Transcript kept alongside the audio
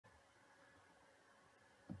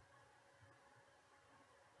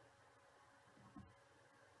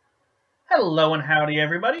Hello and howdy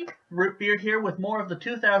everybody. Root Beer here with more of the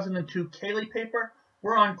 2002 Cayley paper.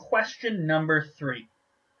 We're on question number 3.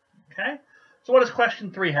 Okay? So what does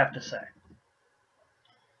question 3 have to say?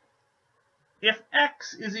 If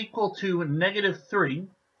x is equal to negative 3,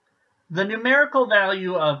 the numerical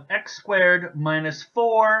value of x squared minus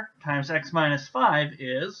 4 times x minus 5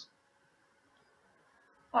 is...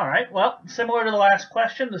 Alright, well, similar to the last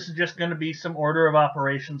question, this is just going to be some order of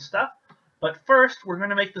operations stuff. But first, we're going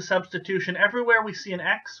to make the substitution. Everywhere we see an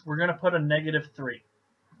x, we're going to put a negative 3.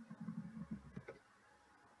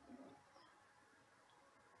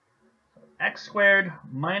 X squared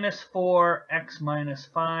minus 4, x minus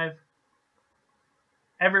 5.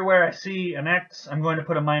 Everywhere I see an x, I'm going to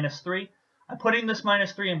put a minus 3. I'm putting this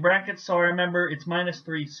minus 3 in brackets so I remember it's minus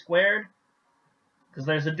 3 squared, because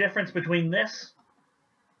there's a difference between this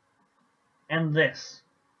and this.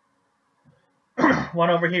 One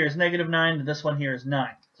over here is negative 9, and this one here is 9.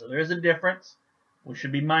 So there is a difference. We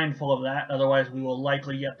should be mindful of that, otherwise we will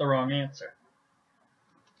likely get the wrong answer.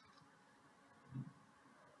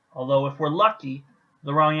 Although if we're lucky,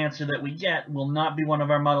 the wrong answer that we get will not be one of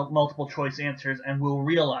our multiple choice answers, and we'll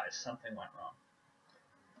realize something went wrong.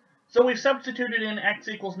 So we've substituted in x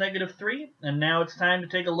equals negative 3, and now it's time to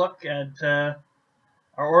take a look at our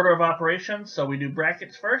order of operations. So we do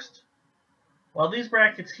brackets first. Well, these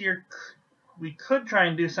brackets here, we could try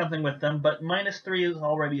and do something with them, but minus 3 is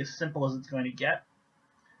already as simple as it's going to get.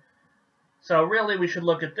 So really we should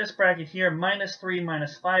look at this bracket here, minus 3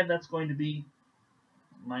 minus 5, that's going to be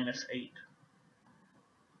minus 8.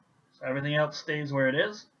 So everything else stays where it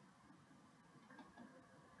is.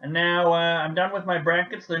 And now I'm done with my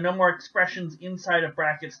brackets. There are no more expressions inside of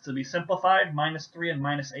brackets to be simplified. Minus 3 and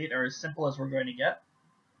minus 8 are as simple as we're going to get.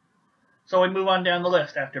 So we move on down the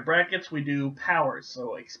list. After brackets, we do powers,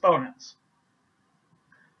 so exponents.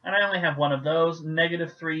 And I only have one of those.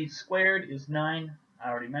 Negative 3 squared is 9. I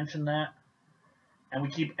already mentioned that. And we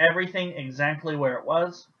keep everything exactly where it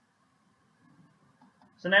was.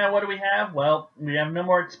 So now what do we have? Well, we have no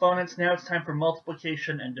more exponents. Now it's time for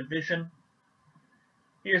multiplication and division.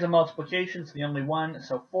 Here's a multiplication. It's the only one.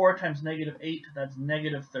 So 4 times negative 8, that's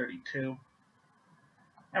negative 32.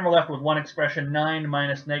 And we're left with one expression, 9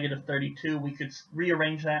 minus negative 32. We could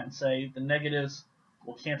rearrange that and say the negatives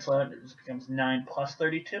will cancel out, and it just becomes 9 plus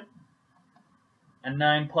 32. And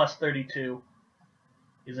 9 plus 32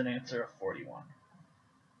 is an answer of 41.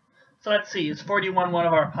 So let's see, is 41 one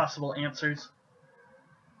of our possible answers?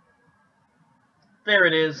 There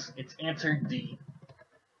it is. It's answer D.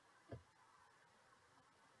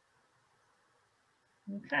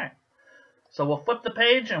 Okay. So we'll flip the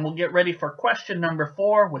page and we'll get ready for question number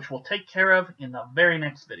 4, which we'll take care of in the very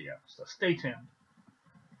next video. So stay tuned.